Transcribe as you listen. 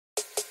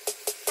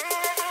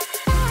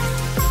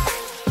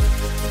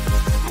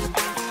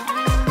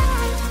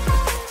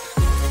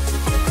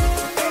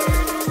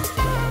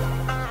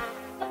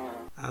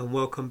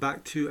welcome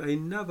back to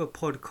another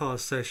podcast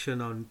session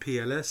on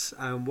PLS.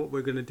 And what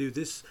we're going to do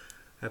this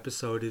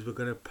episode is we're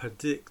going to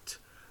predict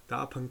the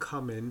up and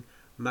coming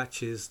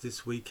matches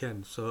this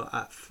weekend. So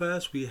at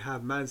first we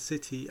have Man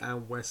City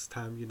and West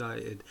Ham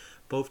United.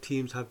 Both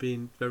teams have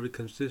been very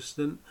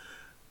consistent,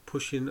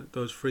 pushing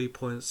those 3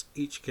 points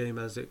each game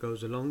as it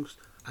goes along.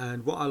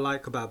 And what I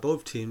like about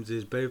both teams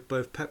is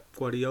both Pep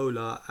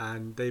Guardiola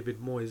and David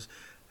Moyes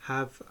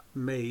have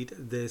made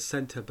their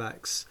centre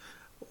backs,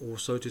 or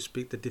so to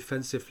speak, the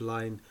defensive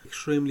line,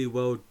 extremely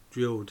well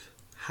drilled.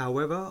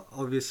 However,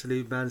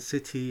 obviously Man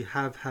City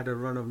have had a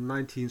run of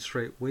 19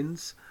 straight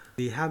wins.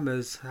 The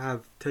Hammers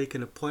have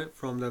taken a point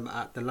from them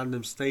at the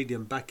London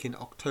Stadium back in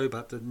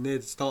October, near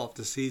the start of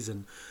the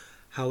season.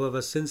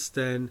 However, since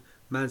then,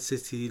 Man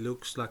City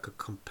looks like a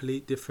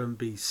complete different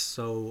beast.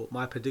 So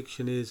my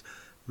prediction is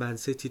Man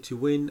City to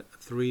win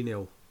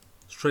 3-0.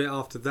 Straight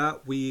after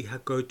that, we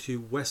go to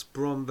West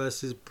Brom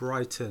versus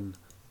Brighton.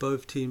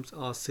 Both teams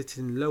are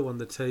sitting low on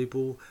the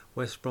table.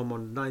 West Brom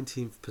on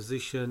 19th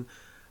position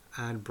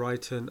and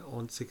Brighton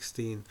on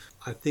 16th.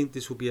 I think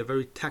this will be a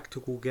very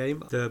tactical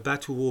game. The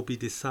battle will be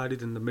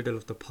decided in the middle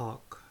of the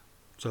park.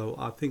 So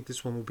I think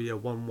this one will be a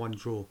 1-1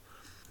 draw.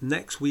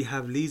 Next we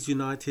have Leeds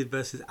United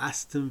versus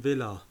Aston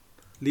Villa.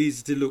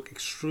 Leeds did look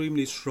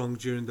extremely strong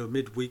during the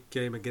midweek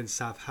game against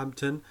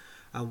Southampton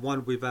and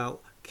won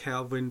without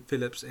Calvin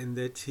Phillips in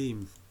their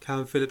team.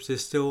 Calvin Phillips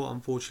is still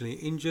unfortunately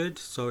injured,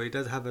 so it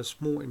does have a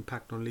small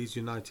impact on Leeds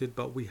United,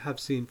 but we have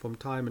seen from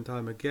time and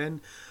time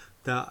again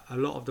that a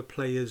lot of the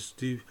players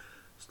do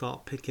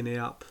start picking it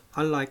up.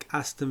 Unlike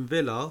Aston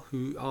Villa,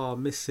 who are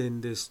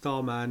missing their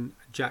star man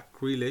Jack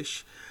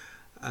Grealish,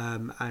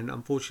 and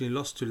unfortunately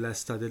lost to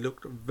Leicester, they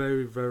looked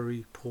very,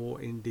 very poor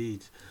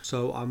indeed.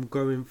 So I'm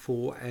going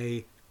for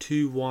a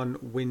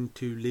 2-1 win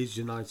to Leeds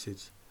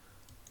United.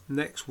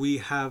 Next we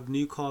have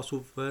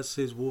Newcastle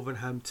versus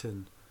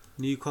Wolverhampton.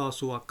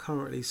 Newcastle are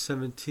currently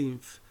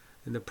 17th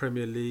in the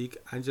Premier League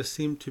and just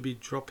seem to be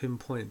dropping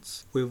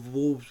points. With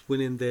Wolves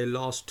winning their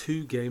last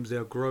 2 games, they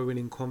are growing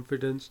in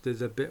confidence.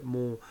 There's a bit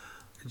more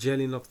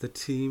gelling of the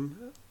team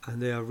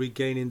and they are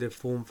regaining their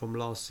form from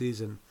last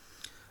season.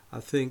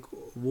 I think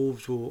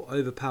Wolves will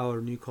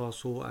overpower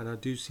Newcastle and I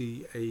do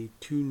see a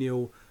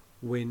 2-0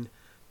 win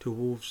to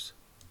Wolves,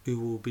 who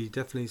will be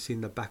definitely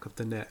seeing the back of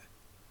the net.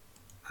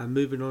 And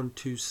moving on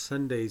to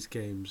Sunday's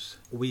games,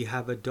 we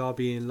have a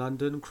derby in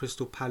London,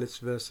 Crystal Palace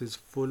versus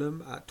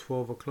Fulham at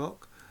 12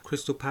 o'clock.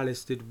 Crystal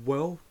Palace did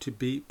well to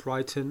beat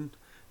Brighton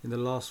in the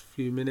last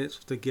few minutes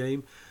of the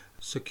game,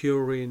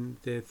 securing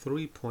their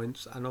 3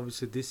 points, and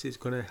obviously this is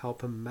going to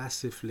help them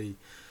massively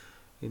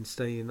in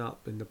staying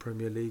up in the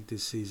Premier League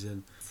this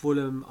season.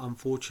 Fulham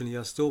unfortunately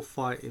are still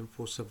fighting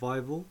for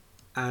survival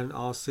and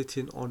are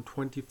sitting on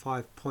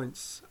 25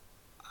 points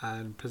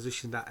and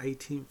positioned at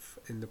 18th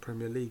in the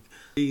Premier League,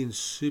 being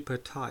super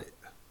tight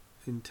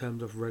in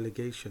terms of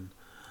relegation.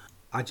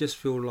 I just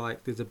feel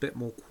like there's a bit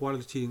more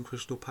quality in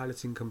Crystal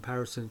Palace in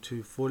comparison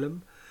to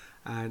Fulham,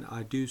 and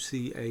I do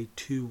see a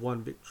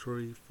 2-1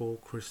 victory for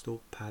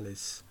Crystal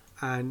Palace.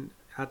 And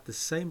at the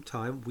same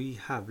time we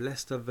have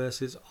Leicester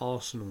versus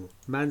Arsenal.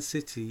 Man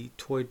City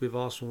toyed with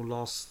Arsenal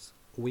last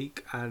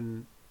week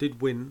and did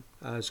win,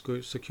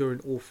 securing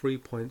all 3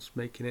 points,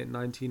 making it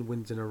 19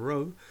 wins in a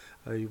row,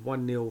 a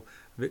 1-0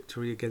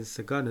 victory against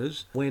the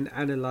Gunners. When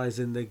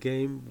analysing the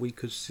game, we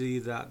could see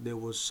that there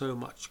was so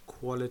much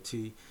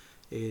quality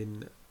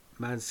in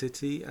Man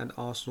City and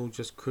Arsenal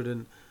just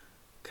couldn't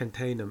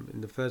contain them.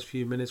 In the first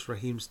few minutes,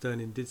 Raheem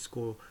Sterling did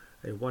score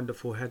a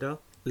wonderful header.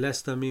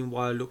 Leicester,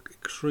 meanwhile, looked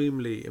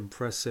extremely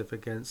impressive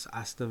against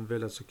Aston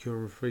Villa,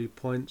 securing 3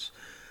 points.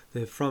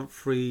 Their front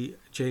three,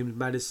 James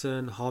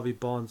Maddison, Harvey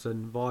Barnes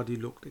and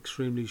Vardy, looked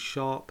extremely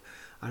sharp,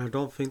 and I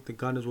don't think the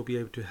Gunners will be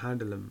able to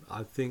handle them.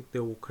 I think they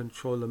will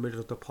control the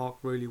middle of the park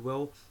really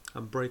well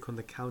and break on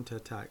the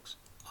counter-attacks.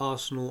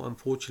 Arsenal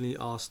unfortunately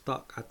are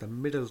stuck at the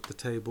middle of the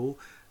table,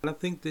 and I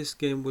think this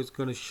game was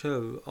going to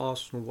show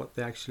Arsenal what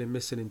they're actually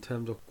missing in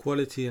terms of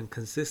quality and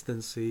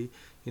consistency,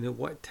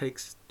 what it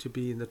takes to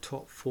be in the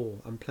top 4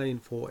 and playing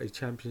for a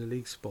Champions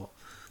League spot.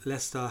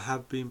 Leicester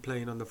have been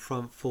playing on the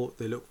front foot.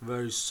 They look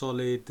very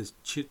solid. The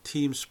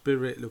team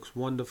spirit looks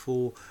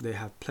wonderful. They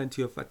have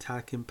plenty of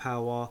attacking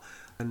power,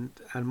 and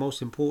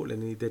most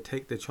importantly, they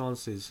take their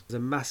chances. There's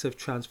a massive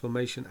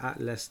transformation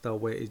at Leicester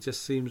where it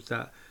just seems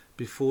that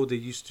before they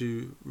used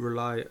to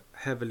rely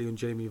heavily on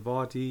Jamie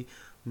Vardy.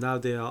 Now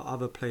there are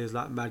other players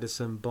like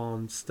Maddison,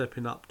 Barnes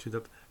stepping up to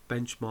the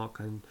benchmark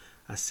and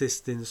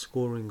assisting,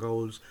 scoring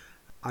goals.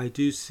 I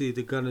do see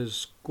the Gunners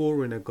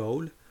scoring a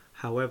goal.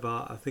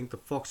 However, I think the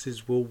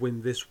Foxes will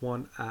win this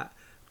one at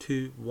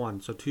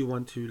 2-1. So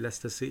 2-1 to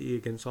Leicester City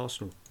against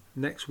Arsenal.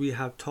 Next we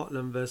have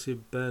Tottenham versus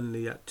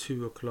Burnley at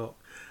 2 o'clock.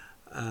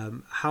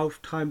 How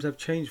times have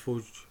changed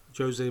for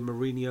Jose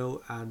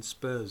Mourinho and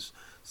Spurs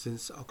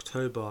since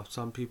October.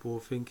 Some people were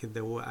thinking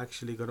they were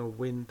actually going to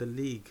win the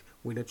league,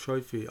 win a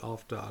trophy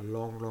after a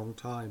long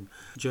time.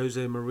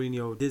 Jose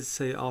Mourinho did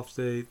say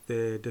after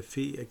their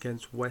defeat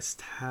against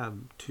West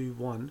Ham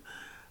 2-1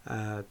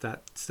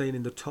 that staying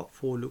in the top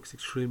 4 looks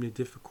extremely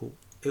difficult.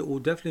 It will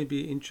definitely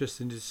be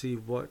interesting to see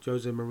what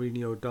Jose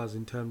Mourinho does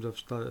in terms of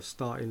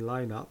starting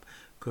lineup,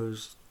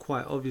 because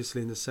quite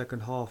obviously in the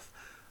second half,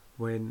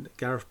 when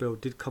Gareth Bale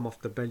did come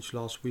off the bench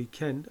last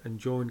weekend and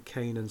joined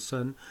Kane and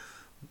Son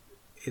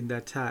in the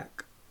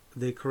attack,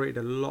 they created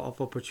a lot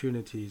of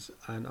opportunities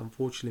and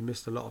unfortunately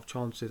missed a lot of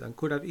chances and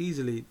could have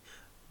easily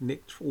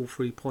nicked all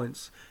 3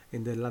 points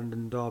in the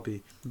London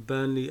derby.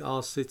 Burnley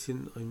are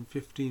sitting in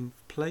 15th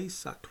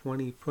place at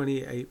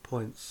 28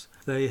 points.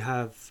 They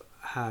have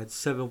had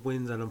 7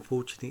 wins and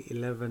unfortunately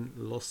 11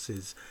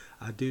 losses.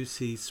 I do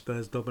see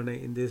Spurs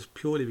dominating this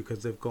purely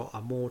because they've got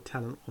a more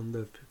talent on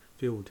the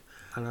field,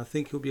 and I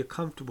think it'll be a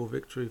comfortable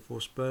victory for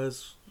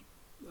Spurs,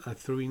 a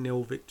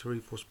 3-0 victory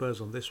for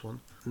Spurs on this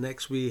one.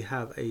 Next we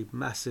have a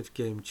massive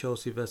game,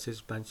 Chelsea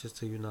versus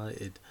Manchester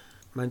United.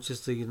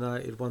 Manchester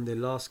United won their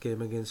last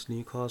game against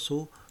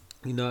Newcastle.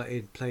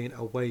 United, playing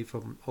away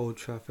from Old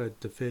Trafford,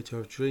 the Theatre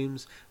of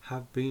Dreams,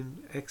 have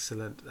been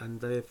excellent,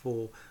 and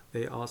therefore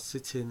they are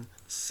sitting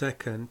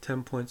second,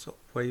 10 points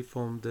away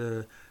from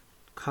the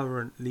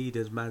current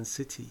leaders Man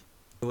City.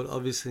 They will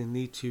obviously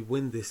need to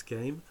win this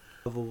game,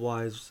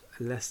 otherwise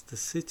Leicester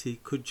City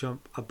could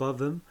jump above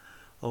them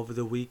over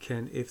the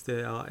weekend if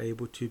they are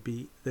able to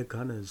beat the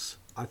Gunners.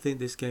 I think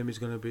this game is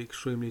going to be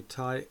extremely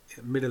tight,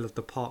 middle of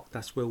the park,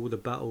 that's where all the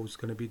battle is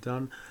going to be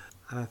done,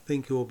 and I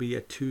think it will be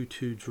a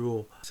 2-2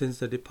 draw. Since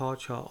the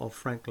departure of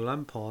Frank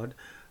Lampard,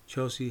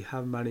 Chelsea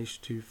have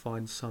managed to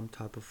find some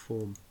type of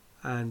form.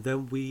 And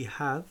then we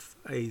have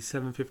a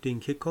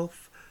 7:15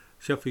 kickoff,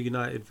 Sheffield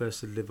United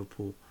versus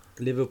Liverpool.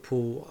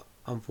 Liverpool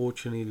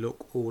unfortunately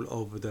look all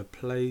over the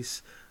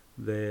place.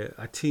 They're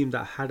a team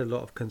that had a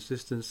lot of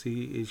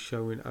consistency, is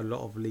showing a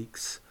lot of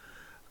leaks.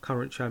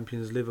 Current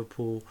champions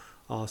Liverpool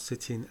are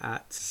sitting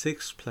at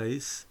 6th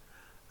place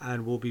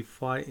and will be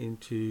fighting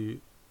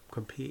to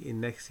compete in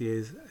next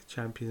year's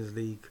Champions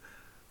League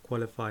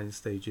qualifying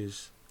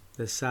stages.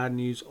 The sad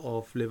news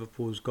of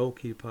Liverpool's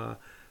goalkeeper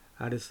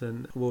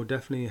Addison will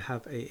definitely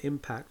have an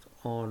impact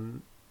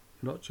on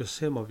not just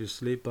him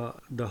obviously,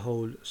 but the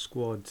whole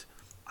squad.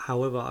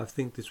 However, I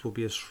think this will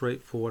be a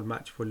straightforward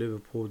match for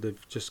Liverpool.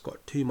 They've just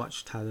got too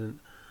much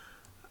talent,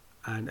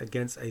 and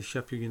against a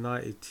Sheffield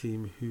United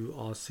team who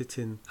are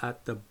sitting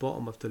at the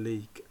bottom of the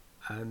league,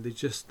 and they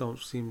just don't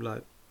seem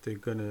like they're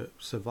going to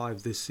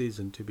survive this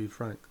season, to be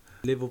frank.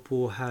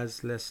 Liverpool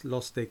has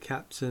lost their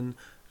captain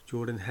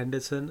Jordan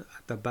Henderson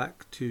at the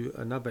back to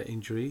another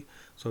injury,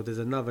 so there's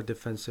another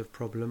defensive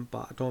problem,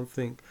 but I don't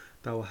think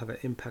that will have an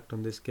impact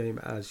on this game,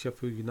 as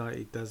Sheffield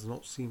United does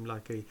not seem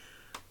like a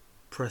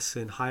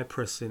high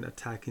pressing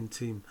attacking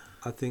team.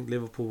 I think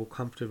Liverpool will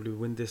comfortably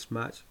win this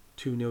match,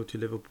 2-0 to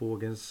Liverpool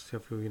against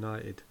Sheffield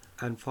United.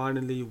 And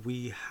finally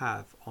we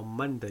have on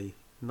Monday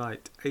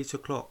night 8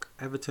 o'clock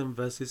Everton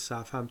versus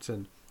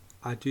Southampton.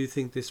 I do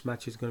think this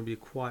match is going to be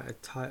quite a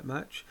tight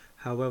match.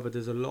 However,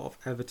 there's a lot of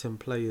Everton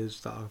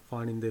players that are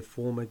finding their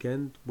form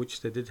again,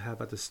 which they did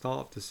have at the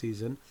start of the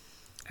season.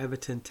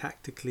 Everton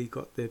tactically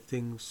got their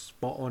things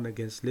spot on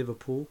against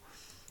Liverpool,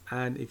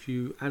 and if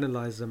you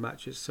analyse the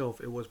match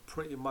itself, it was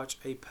pretty much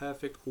a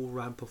perfect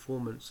all-round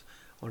performance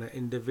on an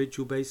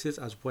individual basis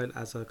as well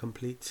as a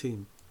complete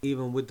team.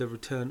 Even with the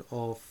return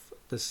of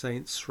the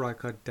Saints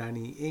striker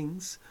Danny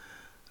Ings,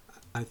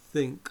 I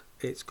think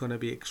it's going to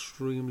be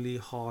extremely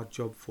hard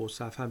job for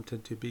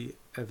Southampton to beat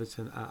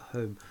Everton at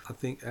home. I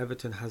think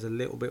Everton has a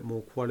little bit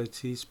more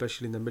quality,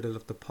 especially in the middle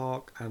of the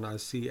park, and I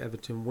see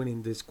Everton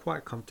winning this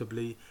quite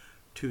comfortably,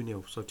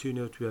 2-0. So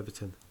 2-0 to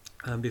Everton.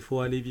 And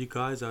before I leave you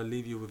guys, I'll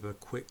leave you with a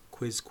quick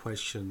quiz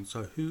question.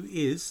 So who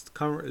is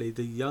currently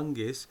the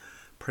youngest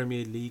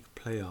Premier League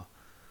player?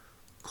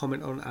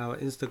 Comment on our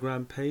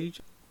Instagram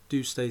page.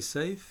 Do stay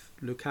safe,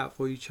 look out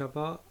for each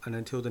other, and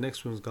until the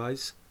next ones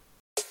guys,